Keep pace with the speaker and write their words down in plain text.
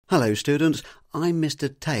Hello students, I'm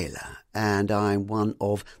Mr. Taylor and I'm one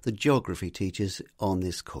of the geography teachers on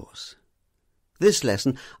this course. This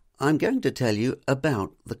lesson I'm going to tell you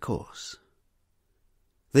about the course.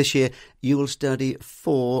 This year you will study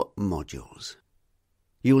 4 modules.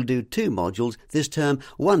 You will do 2 modules this term,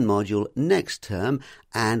 1 module next term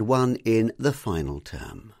and 1 in the final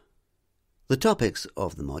term. The topics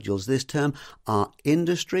of the modules this term are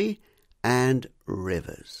industry and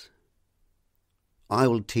rivers. I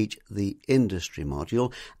will teach the industry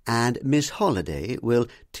module and Miss Holliday will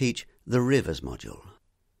teach the rivers module.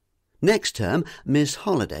 Next term, Miss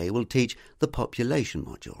Holliday will teach the population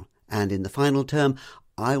module, and in the final term,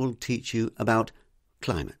 I will teach you about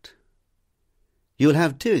climate. You will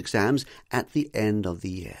have 2 exams at the end of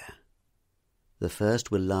the year. The first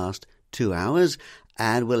will last 2 hours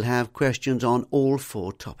and will have questions on all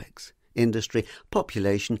 4 topics: industry,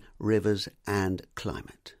 population, rivers and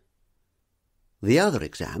climate. The other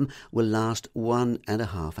exam will last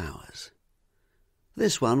 1.5 hours.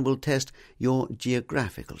 This one will test your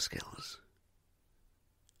geographical skills.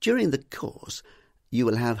 During the course, you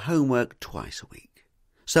will have homework twice a week.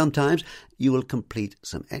 Sometimes you will complete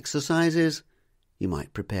some exercises, you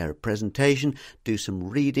might prepare a presentation, do some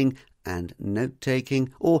reading and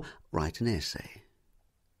note-taking, or write an essay.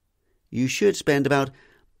 You should spend about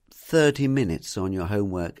 30 minutes on your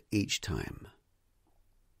homework each time.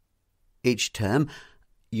 Each term,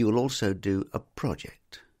 you will also do a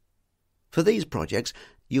project. For these projects,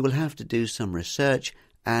 you will have to do some research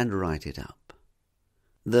and write it up.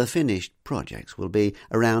 The finished projects will be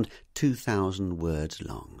around 2,000 words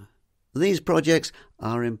long. These projects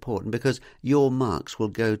are important because your marks will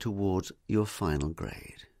go towards your final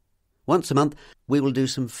grade. Once a month, we will do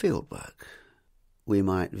some field work. We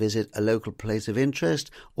might visit a local place of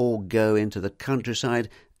interest or go into the countryside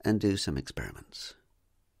and do some experiments.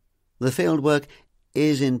 The field work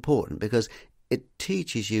is important because it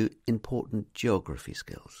teaches you important geography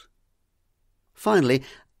skills. Finally,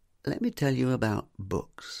 let me tell you about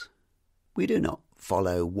books. We do not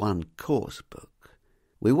follow one course book.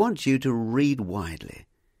 We want you to read widely.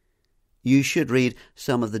 You should read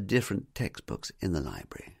some of the different textbooks in the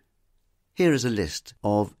library. Here is a list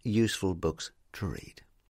of useful books to read.